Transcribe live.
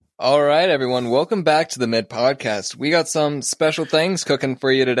All right, everyone. Welcome back to the Mid Podcast. We got some special things cooking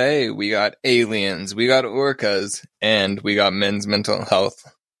for you today. We got aliens, we got orcas, and we got men's mental health.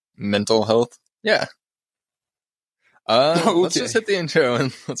 Mental health? Yeah. Okay. Let's just hit the intro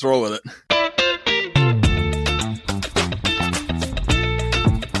and let's roll with it.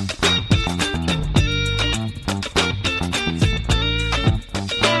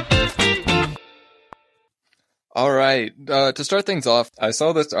 All right. To start things off, I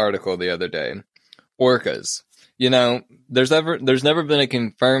saw this article the other day. Orcas. You know, there's never been a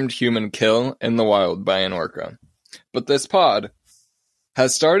confirmed human kill in the wild by an orca. But this pod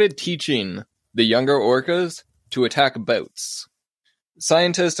has started teaching the younger orcas to attack boats.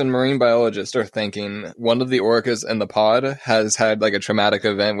 Scientists and marine biologists are thinking one of the orcas in the pod has had like a traumatic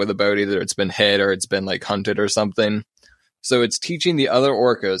event with a boat. Either it's been hit or it's been like hunted or something. So it's teaching the other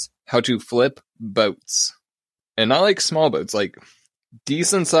orcas how to flip boats. And not like small boats, like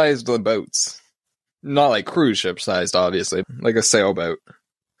decent sized boats. Not like cruise ship sized, obviously. Like a sailboat.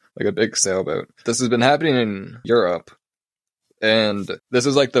 Like a big sailboat. This has been happening in Europe. And this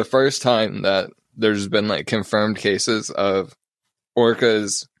is like the first time that there's been like confirmed cases of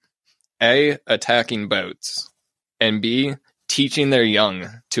orcas, A, attacking boats, and B, teaching their young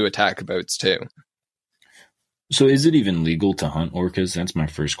to attack boats too. So is it even legal to hunt orcas? That's my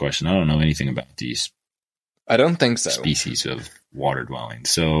first question. I don't know anything about these I don't think so. species of water dwelling.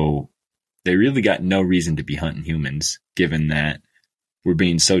 So they really got no reason to be hunting humans, given that we're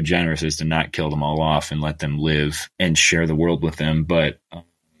being so generous as to not kill them all off and let them live and share the world with them. But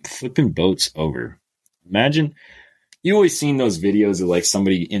flipping boats over. Imagine, you always seen those videos of like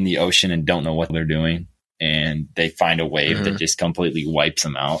somebody in the ocean and don't know what they're doing, and they find a wave that just completely wipes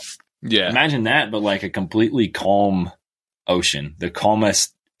them out. Yeah. Imagine that, but like a completely calm ocean, the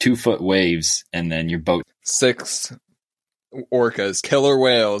calmest 2-foot waves, and then your boat. 6 orcas, killer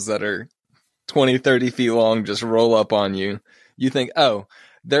whales that are 20, 30 feet long, just roll up on you. You think, oh,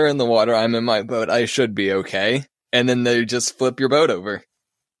 they're in the water, I'm in my boat, I should be okay. And then they just flip your boat over.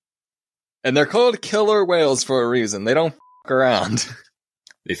 And they're called killer whales for a reason. They don't f*** around.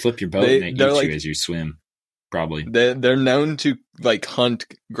 They flip your boat and they eat like, you as you swim. Probably. They're known to like hunt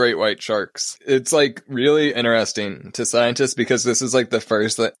great white sharks. It's like really interesting to scientists because this is like the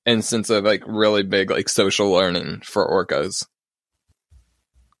first instance of like really big like social learning for orcas.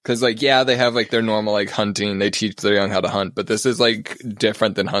 Because like, yeah, they have like their normal like hunting. They teach their young how to hunt, but this is like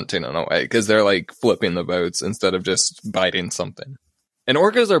different than hunting in a way because they're like flipping the boats instead of just biting something. And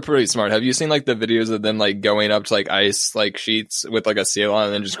orcas are pretty smart. Have you seen like the videos of them like going up to like ice like sheets with like a seal on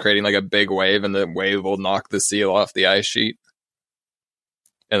and then just creating like a big wave, and the wave will knock the seal off the ice sheet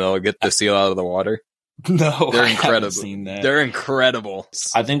and they'll get the seal out of the water? No, they're I incredible. haven't seen that. They're incredible.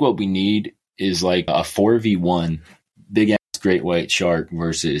 I think what we need is like a 4v1 big ass great white shark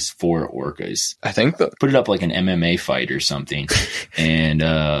versus 4 orcas. I think put it up like an MMA fight or something and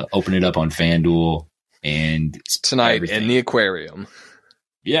open it up on FanDuel and tonight everything. In the aquarium.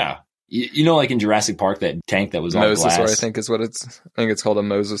 Yeah. You know, like in Jurassic Park, that tank that was all glass. Mosasaur, I think is what it's. I think it's called a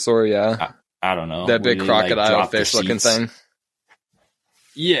mosasaur. Yeah, I don't know. That big crocodile like, fish looking thing.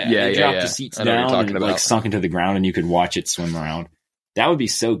 Yeah. Drop the seats down and like sunk into the ground, and you could watch it swim around. That would be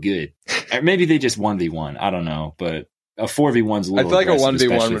so good. Maybe they just 1v1. I don't know, but a 4v1's a little. I feel like a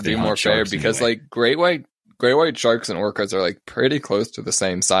 1v1 would be more fair because like great white sharks and orcas are like pretty close to the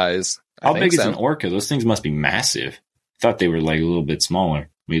same size. How big is an orca? Those things must be massive. I thought they were like a little bit smaller.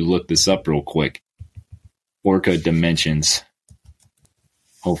 Let me look this up real quick. Orca dimensions.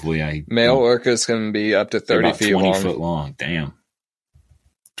 Hopefully male orcas can be up to 30 feet 20 long. 20 foot long. Damn.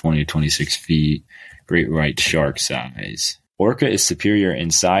 20 to 26 feet. Great white shark size. Orca is superior in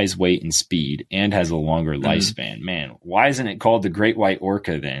size, weight, and speed, and has a longer lifespan. Man, why isn't it called the great white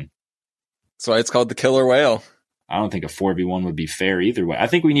orca then? That's why it's called the killer whale. I don't think a 4v1 would be fair either way. I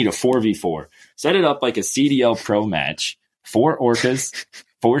think we need a 4v4. Set it up like a CDL pro match. 4 orcas,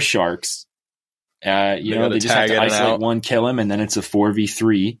 4 sharks. They just have to isolate one, kill him, and then it's a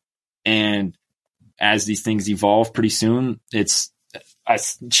 4v3. And as these things evolve pretty soon, it's a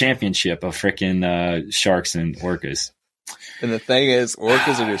championship of freaking sharks and orcas. And the thing is,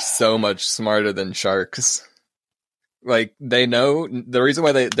 orcas are just so much smarter than sharks. Like, they know the reason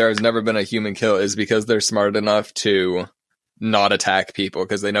why there has never been a human kill is because they're smart enough to not attack people,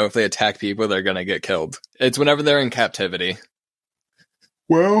 because they know if they attack people, they're going to get killed. It's whenever they're in captivity.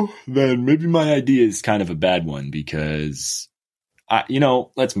 Well, then maybe my idea is kind of a bad one because,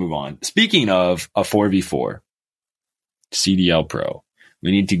 let's move on. Speaking of a 4v4, CDL Pro, we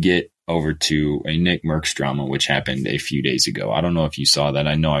need to get over to a Nick Merckx drama, which happened a few days ago. I don't know if you saw that.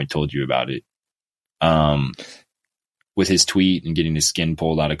 I know I told you about it. with his tweet and getting his skin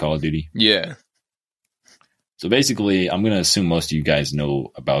pulled out of Call of Duty? Yeah. So basically, I'm going to assume most of you guys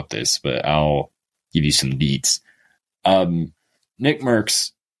know about this, but I'll give you some deets. Nick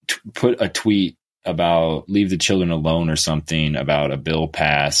Merckx put a tweet about leave the children alone or something about a bill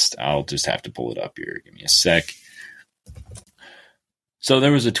passed. I'll just have to pull it up here. Give me a sec. So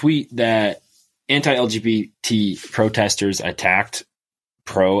there was a tweet that anti-LGBT protesters attacked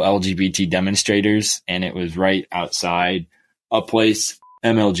pro-LGBT demonstrators, and it was right outside a place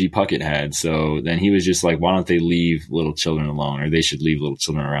MLG Puckett had. So then he was just like, why don't they leave little children alone, or they should leave little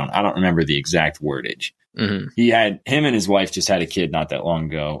children around. I don't remember the exact wordage. Mm-hmm. Him and his wife just had a kid not that long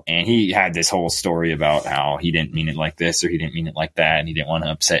ago, and he had this whole story about how he didn't mean it like this or he didn't mean it like that, and he didn't want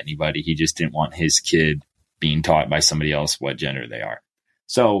to upset anybody. He just didn't want his kid being taught by somebody else what gender they are.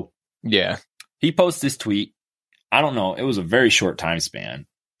 So yeah, he posts this tweet. I don't know. It was a very short time span,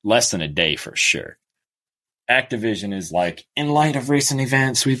 less than a day for sure. Activision is like, in light of recent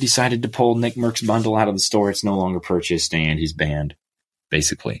events, we've decided to pull Nick Merck's bundle out of the store. It's no longer purchased, and he's banned.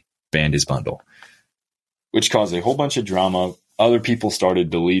 Basically, banned his bundle, which caused a whole bunch of drama. Other people started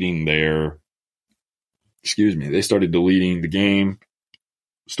deleting they started deleting the game,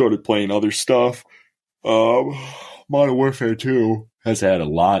 started playing other stuff. Modern Warfare 2 has had a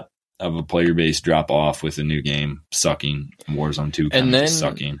lot of a player base drop off with a new game sucking. Warzone 2 kind of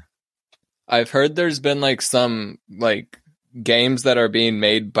sucking. I've heard there's been like some like games that are being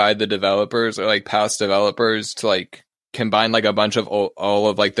made by the developers or like past developers to like combine like a bunch of all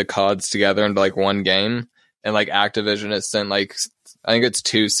of like the CODs together into like one game. And like Activision has sent like, I think it's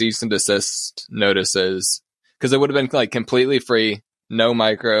 2 cease and desist notices, because it would have been like completely free, no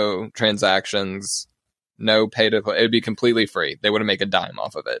micro transactions, no pay to play. It would be completely free. They wouldn't make a dime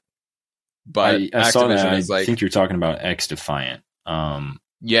off of it. But I saw that. is like, I think you're talking about X Defiant.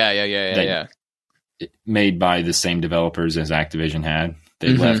 Yeah. Made by the same developers as Activision had.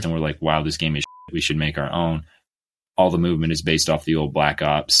 They left and were like, wow, this game is shit. We should make our own. All the movement is based off the old Black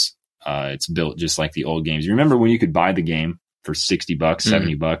Ops. It's built just like the old games. You remember when you could buy the game for $60,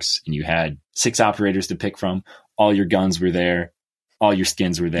 $70, and you had 6 operators to pick from? All your guns were there. All your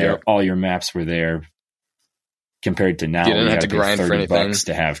skins were there. Yep. All your maps were there. Compared to now, you didn't have to grind for anything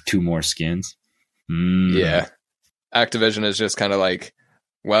to have 2 more skins. Yeah. Activision is just kind of like,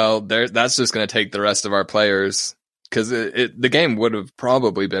 well, that's just going to take the rest of our players, because the game would have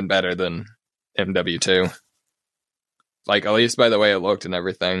probably been better than MW2. Like, at least by the way it looked and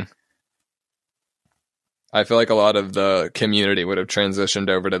everything. I feel like a lot of the community would have transitioned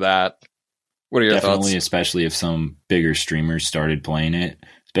over to that. What are your thoughts? Definitely, especially if some bigger streamers started playing it,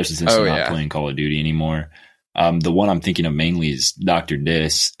 especially since they're not playing Call of Duty anymore. The one I'm thinking of mainly is Dr.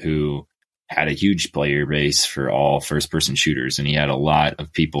 Dis, who had a huge player base for all first-person shooters, and he had a lot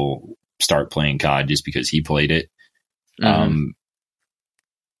of people start playing COD just because he played it.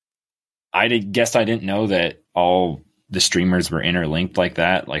 I guess I didn't know that all the streamers were interlinked like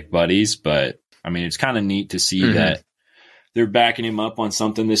that, like buddies, but I mean, it's kind of neat to see that they're backing him up on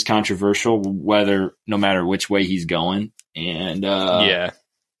something this controversial, no matter which way he's going. And I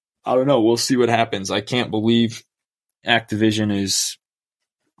don't know. We'll see what happens. I can't believe Activision is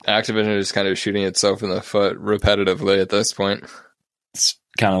kind of shooting itself in the foot repetitively at this point. It's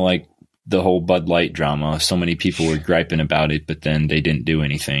kind of like the whole Bud Light drama. So many people were griping about it, but then they didn't do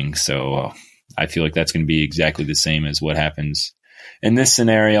anything. So I feel like that's going to be exactly the same as what happens in this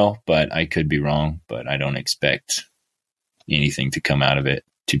scenario, but I could be wrong. But I don't expect anything to come out of it,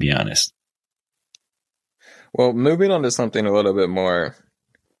 to be honest. Well, moving on to something a little bit more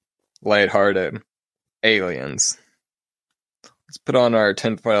lighthearted. Aliens. Let's put on our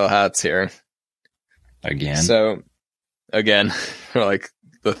tinfoil hats here. Again? So, again, for like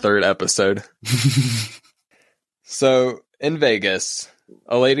the 3rd episode. So, in Vegas,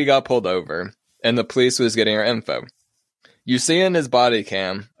 a lady got pulled over, and the police was getting her info. You see in his body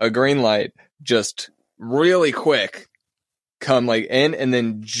cam, a green light just really quick come like in and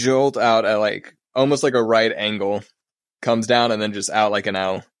then jolt out at like almost like a right angle, comes down and then just out like an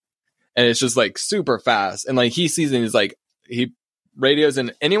L. And it's just like super fast. And like he sees it and he's like, he radios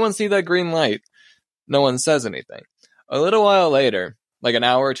in, anyone see that green light? No one says anything. A little while later, like an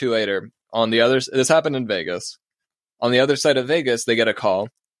hour or 2 later, this happened in Vegas. On the other side of Vegas, they get a call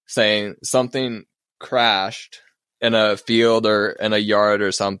saying something crashed in a field or in a yard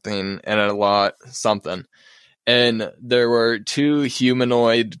or something, in a lot, something. And there were 2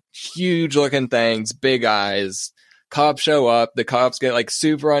 humanoid, huge looking things, big eyes. Cops show up. The cops get like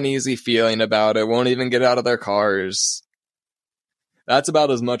super uneasy feeling about it. Won't even get out of their cars. That's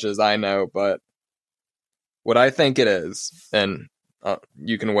about as much as I know, but what I think it is, and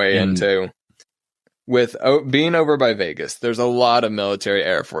you can weigh in too. with being over by Vegas, there's a lot of military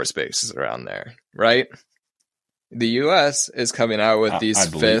Air Force bases around there, right? The U.S. is coming out with these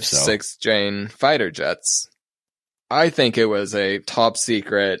 5th, 6th gen fighter jets. I think it was a top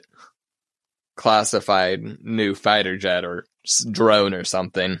secret, classified new fighter jet or drone or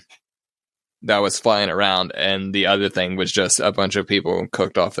something that was flying around, and the other thing was just a bunch of people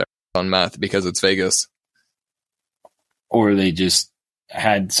cooked off their on meth because it's Vegas. Or they just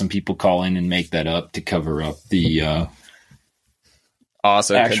had some people call in and make that up to cover up the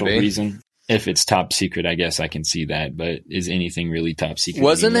actual reason. If it's top secret, I guess I can see that. But is anything really top secret?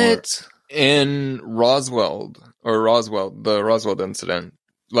 Wasn't anymore? it in the Roswell incident?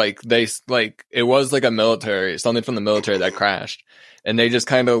 It was like a military, something from the military that crashed. And they just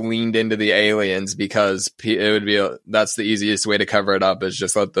kind of leaned into the aliens because it would be that's the easiest way to cover it up is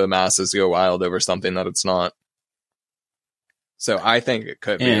just let the masses go wild over something that it's not. So I think it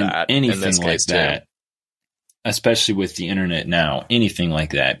could be that anything in this case like that, especially with the internet now. Anything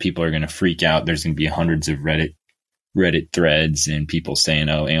like that, people are going to freak out. There's going to be hundreds of Reddit threads and people saying,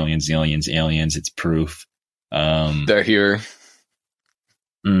 "Oh, aliens! It's proof. They're here."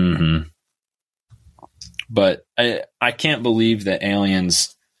 Mm-hmm. But I can't believe that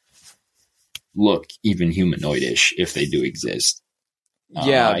aliens look even humanoid-ish if they do exist.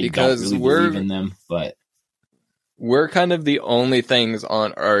 Yeah, because I don't really believe in them, but we're kind of the only things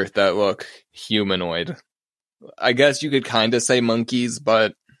on Earth that look humanoid. I guess you could kind of say monkeys,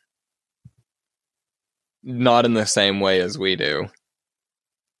 but not in the same way as we do.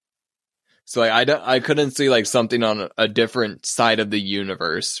 So I couldn't see like something on a different side of the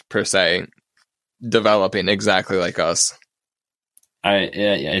universe per se developing exactly like us.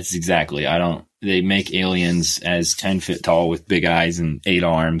 It's exactly. They make aliens as 10 feet tall with big eyes and 8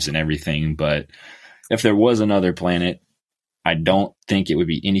 arms and everything. But if there was another planet, I don't think it would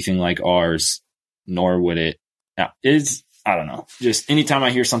be anything like ours, nor would it. I don't know. Just anytime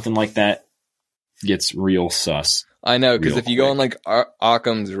I hear something like that, gets real sus. I know, because if you go on like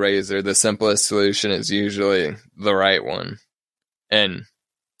Occam's razor, the simplest solution is usually the right one. And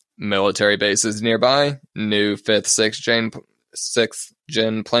military bases nearby, new 5th, 6th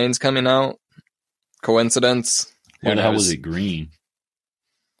gen planes coming out. Coincidence? Why the hell was it green?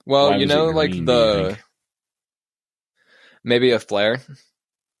 Well, green, maybe a flare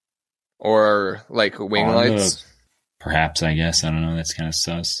or like wing lights. Perhaps, I guess. I don't know. That's kind of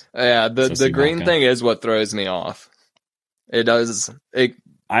sus. Yeah, the green thing is what throws me off. It does.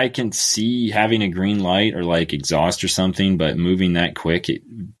 I can see having a green light or like exhaust or something, but moving that quick,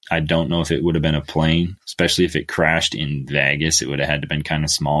 I don't know if it would have been a plane, especially if it crashed in Vegas. It would have had to been kind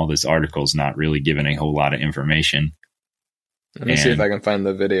of small. This article's not really giving a whole lot of information. Let me see if I can find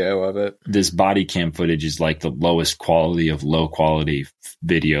the video of it. This body cam footage is like the lowest quality of low quality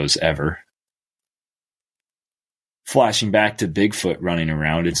videos ever. Flashing back to Bigfoot running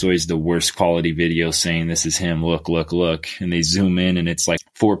around, it's always the worst quality video saying this is him, look. And they zoom in and it's like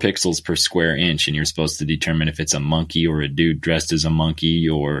 4 pixels per square inch and you're supposed to determine if it's a monkey or a dude dressed as a monkey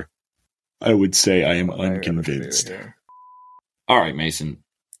or... I would say I am unconvinced. All right, Mason.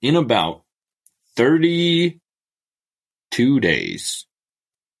 In about 32 days.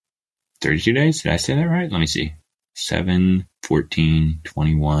 32 days? Did I say that right? Let me see. 7, 14,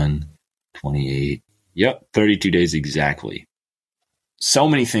 21, 28... Yep, 32 days exactly. So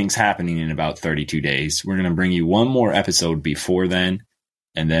many things happening in about 32 days. We're going to bring you one more episode before then.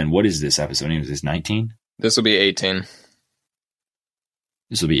 And then what is this episode? Is this 19? This will be 18.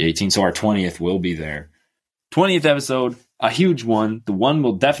 This will be 18. So our 20th will be there. 20th episode, a huge one. The one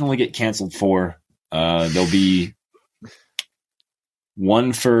will definitely get canceled for. There'll be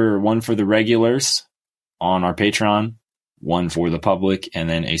one for the regulars on our Patreon, one for the public, and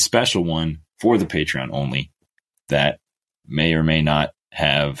then a special one for the Patreon only that may or may not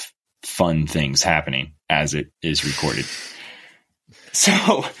have fun things happening as it is recorded.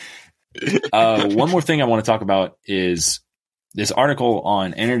 So one more thing I want to talk about is this article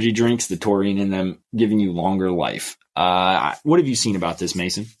on energy drinks, the taurine in them giving you longer life. What have you seen about this,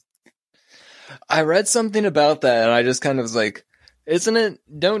 Mason? I read something about that and I just kind of was like,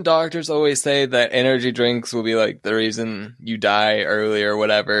 don't doctors always say that energy drinks will be like the reason you die early or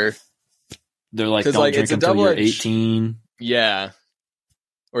whatever? They're like, don't drink until you're 18. Yeah.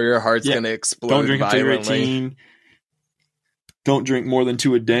 Or your heart's going to explode. Don't drink until you're violently. 18. Don't drink more than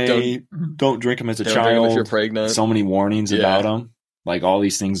 2 a day. Don't drink them as a child. Drink them if you're pregnant. So many warnings about them. Like all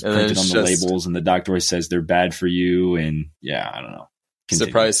these things printed on the labels, and the doctor always says they're bad for you. And I don't know. Continue.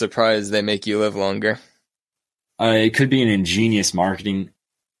 Surprise, surprise, they make you live longer. It could be an ingenious marketing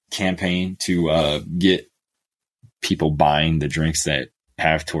campaign to get people buying the drinks that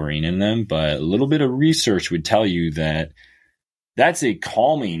have taurine in them, but a little bit of research would tell you that that's a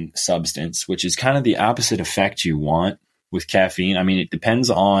calming substance, which is kind of the opposite effect you want with caffeine. I mean, it depends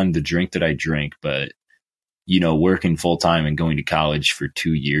on the drink that I drink, but working full time and going to college for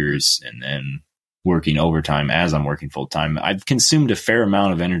 2 years and then working overtime as I'm working full time, I've consumed a fair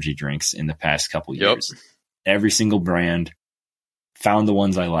amount of energy drinks in the past couple years. Every single brand, found the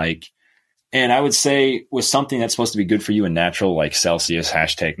ones I like. And I would say with something that's supposed to be good for you and natural, like Celsius,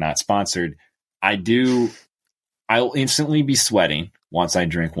 #not sponsored, I'll instantly be sweating once I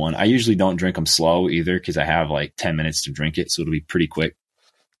drink one. I usually don't drink them slow either because I have like 10 minutes to drink it. So it'll be pretty quick.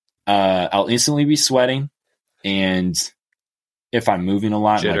 I'll instantly be sweating. And if I'm moving a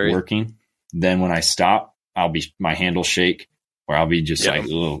lot, like working, then when I stop, my hand will shake, or I'll be just like a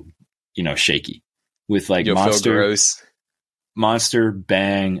little, shaky. With like Monster,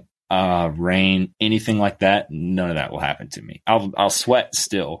 Bang, Rain, anything like that, none of that will happen to me. I'll sweat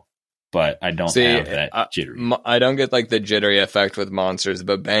still, but I don't have that jittery. I don't get like the jittery effect with Monsters,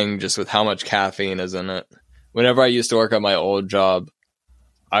 but Bang, just with how much caffeine is in it. Whenever I used to work at my old job,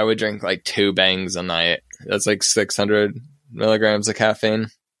 I would drink like 2 Bangs a night. That's like 600 milligrams of caffeine.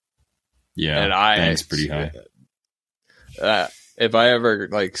 Yeah, and Bang's pretty high. If I ever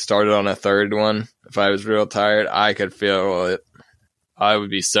like started on a third one, if I was real tired, I could feel it. I would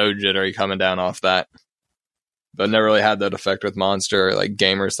be so jittery coming down off that. But never really had that effect with Monster or like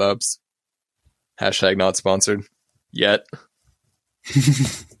Gamer Subs. #not sponsored yet.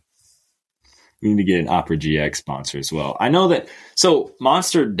 We need to get an Opera GX sponsor as well. I know that. So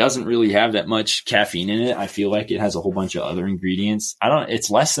Monster doesn't really have that much caffeine in it. I feel like it has a whole bunch of other ingredients. It's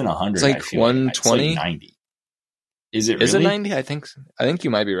less than 100. It's like 120. It's like 90. Is it really? Is it 90? I think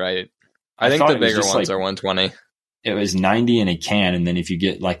you might be right. I think the bigger ones are 120. It was 90 in a can, and then if you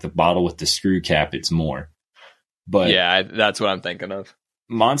get like the bottle with the screw cap, it's more. But yeah, that's what I'm thinking of.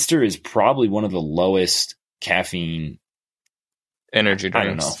 Monster is probably one of the lowest caffeine energy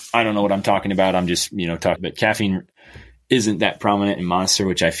drinks. I don't know what I'm talking about. I'm just, talking about caffeine isn't that prominent in Monster,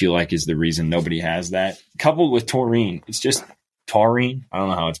 which I feel like is the reason nobody has that. Coupled with taurine. It's just taurine. I don't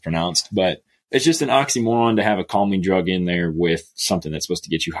know how it's pronounced, but it's just an oxymoron to have a calming drug in there with something that's supposed to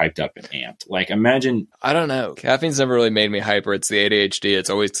get you hyped up and amped. Like, imagine. I don't know. Caffeine's never really made me hyper. It's the ADHD. It's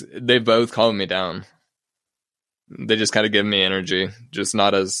always, they both calm me down. They just kind of give me energy, just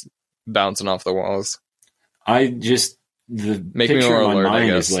not as bouncing off the walls. The picture in my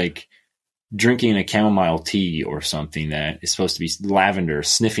mind is like drinking a chamomile tea or something that is supposed to be lavender,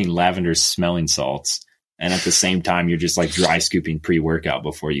 sniffing lavender smelling salts. And at the same time, you're just like dry scooping pre-workout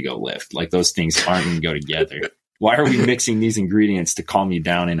before you go lift. Like those things aren't going to go together. Why are we mixing these ingredients to calm you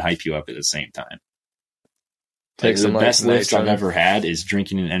down and hype you up at the same time? Like the best lifts I've ever had is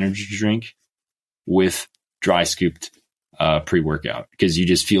drinking an energy drink with dry scooped pre-workout because you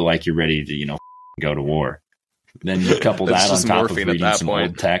just feel like you're ready to, go to war. Then you couple that on top of reading some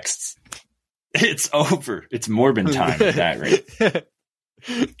old texts. It's over. It's Morbin time at that rate.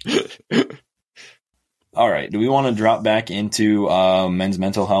 All right. Do we want to drop back into men's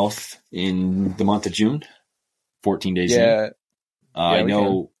mental health in the month of June? 14 days in. I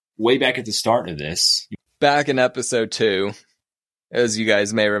know way back at the start of this. Back in episode 2, as you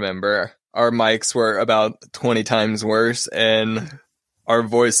guys may remember, our mics were about 20 times worse and our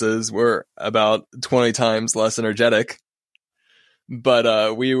voices were about 20 times less energetic.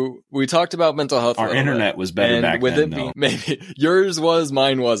 But we talked about mental health. Our internet was better back then, though. Maybe yours was,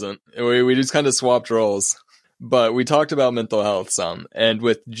 mine wasn't. We just kind of swapped roles. But we talked about mental health some. And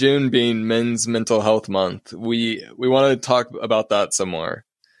with June being Men's Mental Health Month, we wanted to talk about that some more.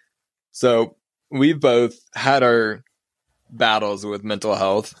 So we've both had our battles with mental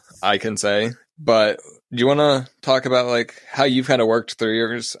health, I can say. But do you want to talk about like how you've kind of worked through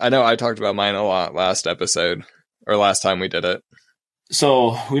yours? I know I talked about mine a lot last episode or last time we did it.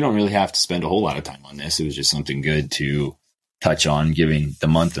 So we don't really have to spend a whole lot of time on this. It was just something good to touch on, giving the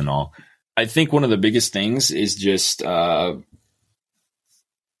month and all. I think one of the biggest things is just talking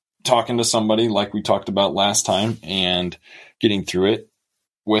to somebody like we talked about last time and getting through it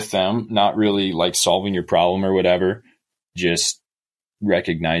with them, not really like solving your problem or whatever, just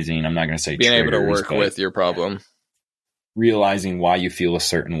recognizing, I'm not going to say being able to work with your problem, realizing why you feel a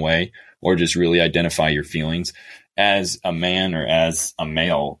certain way, or just really identify your feelings. As a man or as a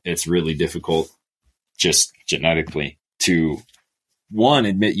male, it's really difficult just genetically to, one,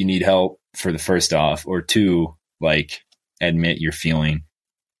 admit you need help for the first off, or two, like admit you're feeling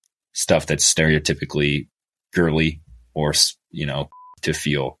stuff that's stereotypically girly or, to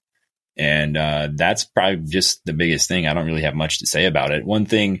feel. And that's probably just the biggest thing. I don't really have much to say about it. One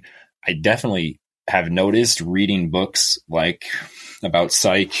thing I definitely have noticed reading books like about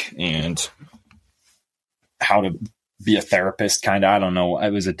psych and how to be a therapist, kind of. I don't know.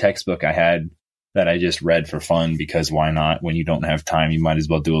 It was a textbook I had that I just read for fun, because why not? When you don't have time, you might as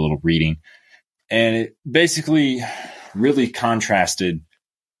well do a little reading. And it basically really contrasted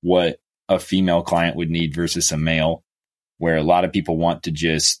what a female client would need versus a male, where a lot of people want to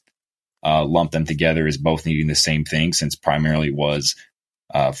just lump them together as both needing the same thing, since primarily was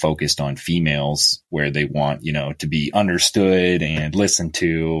focused on females, where they want, to be understood and listened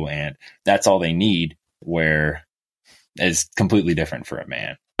to, and that's all they need, where it's completely different for a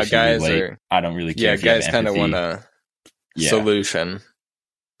man. Guys I don't really care. Yeah, guys kind of want a solution,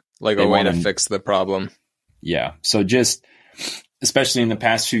 like a way to fix the problem. Yeah. So just, especially in the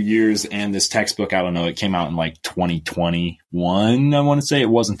past few years, and this textbook, I don't know, it came out in like 2021. I want to say it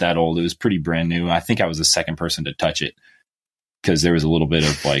wasn't that old. It was pretty brand new. I think I was the second person to touch it, because there was a little bit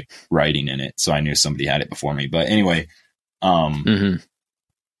of like writing in it. So I knew somebody had it before me. But anyway,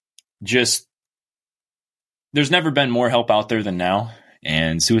 just, there's never been more help out there than now.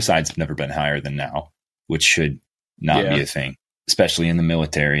 And suicide's never been higher than now, which should not be a thing, especially in the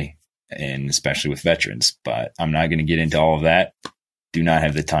military and especially with veterans. But I'm not going to get into all of that. Do not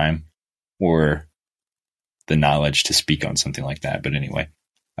have the time or the knowledge to speak on something like that. But anyway,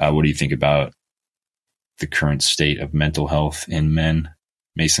 what do you think about the current state of mental health in men,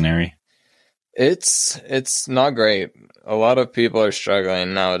 Masonry? It's not great. A lot of people are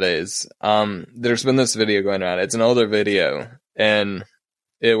struggling nowadays. There's been this video going around. It's an older video, and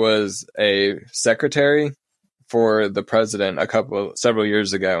it was a secretary for the president several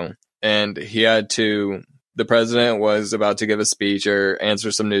years ago, and the president was about to give a speech or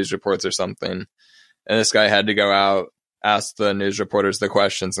answer some news reports or something, and this guy had to go out, ask the news reporters the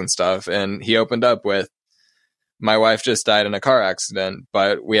questions and stuff, and he opened up with, "My wife just died in a car accident,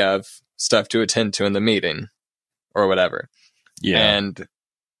 but we have stuff to attend to in the meeting," or whatever. Yeah. And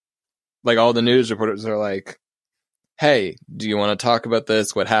like all the news reporters are like, "Hey, do you want to talk about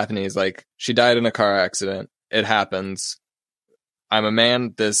this? What happened?" He's like, "She died in a car accident. It happens. I'm a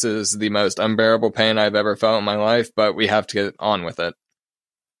man. This is the most unbearable pain I've ever felt in my life, but we have to get on with it.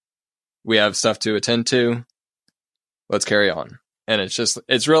 We have stuff to attend to. Let's carry on." And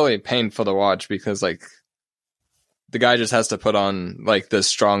it's really painful to watch, because like the guy just has to put on like this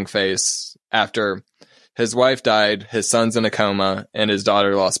strong face after his wife died, his son's in a coma, and his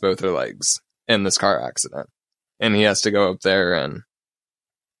daughter lost both her legs in this car accident. And he has to go up there and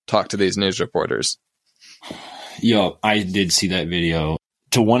talk to these news reporters. Yo, I did see that video.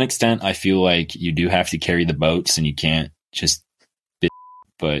 To one extent, I feel like you do have to carry the boats and you can't just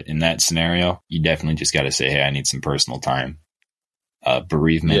but in that scenario, you definitely just got to say, "Hey, I need some personal time."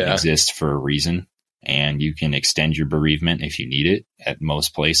 Bereavement exists for a reason, and you can extend your bereavement if you need it at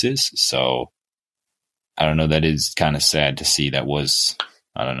most places. So I don't know. That is kind of sad to see.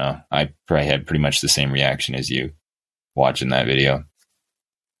 I don't know. I probably had pretty much the same reaction as you watching that video.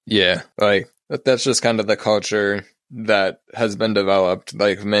 Yeah, like that's just kind of the culture that has been developed.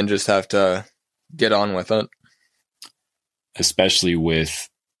 Like men just have to get on with it. Especially with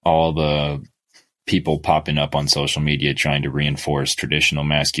all the people popping up on social media trying to reinforce traditional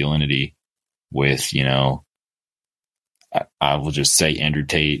masculinity with, I will just say Andrew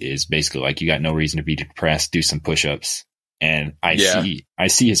Tate is basically like, you got no reason to be depressed, do some push-ups. And I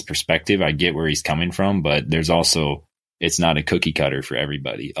see his perspective. I get where he's coming from, but there's also, it's not a cookie cutter for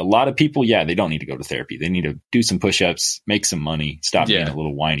everybody. A lot of people, they don't need to go to therapy. They need to do some push-ups, make some money, stop being a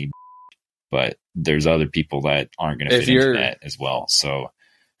little whiny. But there's other people that aren't going to fit into that as well. So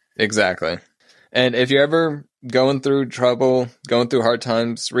exactly. And if you're ever going through trouble, going through hard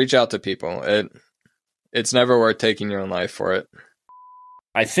times, reach out to people. It's never worth taking your own life for it.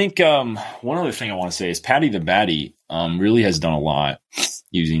 I think one other thing I want to say is Patty the Batty really has done a lot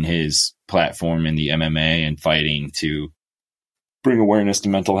using his platform in the MMA and fighting to bring awareness to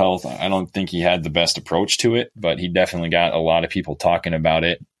mental health. I don't think he had the best approach to it, but he definitely got a lot of people talking about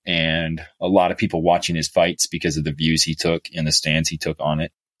it and a lot of people watching his fights because of the views he took and the stands he took on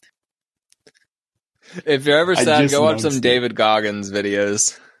it. If you're ever sad, go watch some David Goggins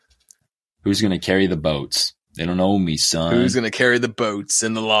videos. Who's going to carry the boats? They don't know me, son. Who's going to carry the boats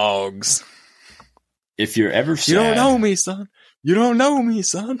and the logs? If you're ever sad, you don't know me, son. You don't know me,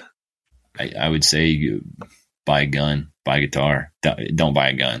 son. I would say buy a gun, buy a guitar. Don't buy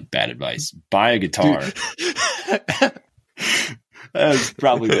a gun. Bad advice. Buy a guitar. That's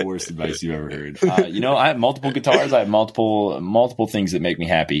probably the worst advice you've ever heard. I have multiple guitars. I have multiple things that make me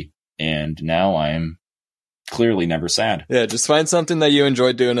happy. And now I am clearly never sad. Yeah, just find something that you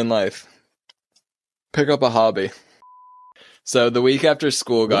enjoy doing in life. Pick up a hobby. So the week after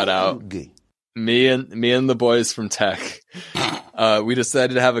school got out, me and the boys from Tech, we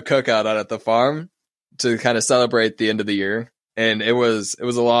decided to have a cookout out at the farm to kind of celebrate the end of the year, and it was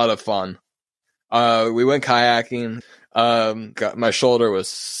a lot of fun. We went kayaking. My shoulder was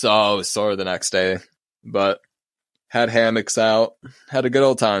so sore the next day, but had hammocks out, had a good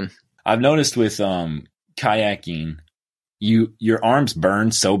old time. I've noticed with kayaking, your arms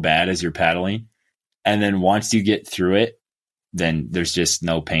burn so bad as you're paddling, and then once you get through it, then there's just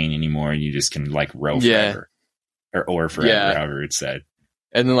no pain anymore, and you just can like row forever, or forever, however it's said.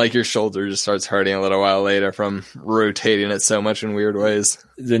 And then like your shoulder just starts hurting a little while later from rotating it so much in weird ways.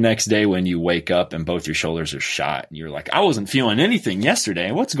 The next day when you wake up and both your shoulders are shot, and you're like, I wasn't feeling anything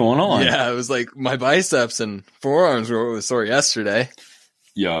yesterday. What's going on? Yeah, it was like my biceps and forearms were sore yesterday.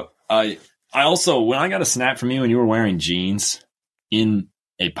 Yeah. I also, when I got a snap from you and you were wearing jeans in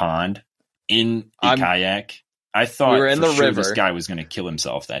a pond, in a kayak, I thought we were in the river. This guy was going to kill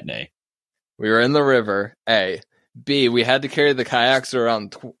himself that day. We were in the river, A. B, we had to carry the kayaks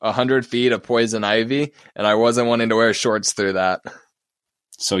around 100 feet of poison ivy, and I wasn't wanting to wear shorts through that.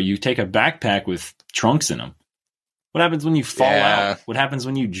 So you take a backpack with trunks in them. What happens when you fall out? What happens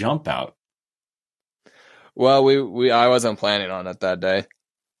when you jump out? Well, I wasn't planning on it that day.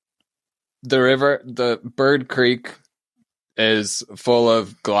 The Bird Creek is full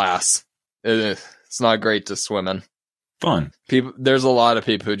of glass. It's not great to swim in. Fun. There's a lot of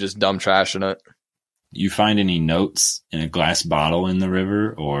people who just dump trash in it. You find any notes in a glass bottle in the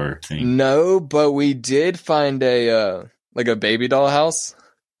river or thing? No, but we did find a baby doll house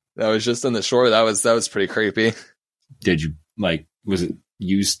that was just on the shore. That was pretty creepy. Did you was it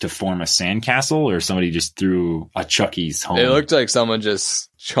used to form a sandcastle, or somebody just threw a Chucky's home? It looked like someone just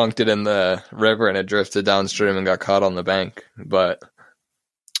chunked it in the river and it drifted downstream and got caught on the bank. But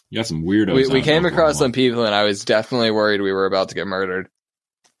you got some weirdos. We came across some people, and I was definitely worried we were about to get murdered.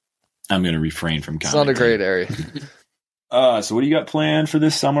 I'm going to refrain from commenting. It's not a great area. So what do you got planned for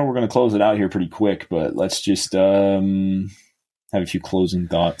this summer? We're going to close it out here pretty quick, but let's just have a few closing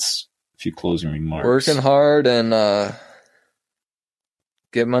thoughts, a few closing remarks. Working hard and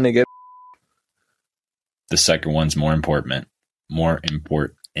get money. The second one's more important.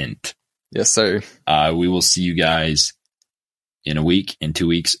 Yes, sir. We will see you guys in a week, in 2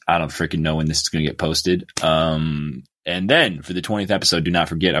 weeks. I don't freaking know when this is going to get posted. And then for the 20th episode, do not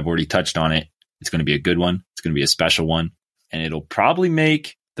forget, I've already touched on it. It's going to be a good one. It's going to be a special one. And it'll probably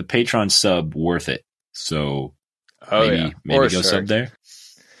make the Patreon sub worth it. So maybe go sub there.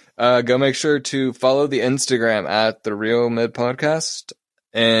 Go make sure to follow the Instagram at The Real Mid Podcast.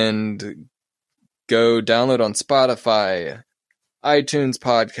 And go download on Spotify, iTunes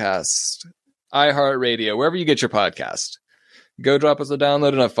Podcast, iHeartRadio, wherever you get your podcast. Go drop us a download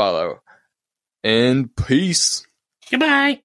and a follow. And peace. Goodbye.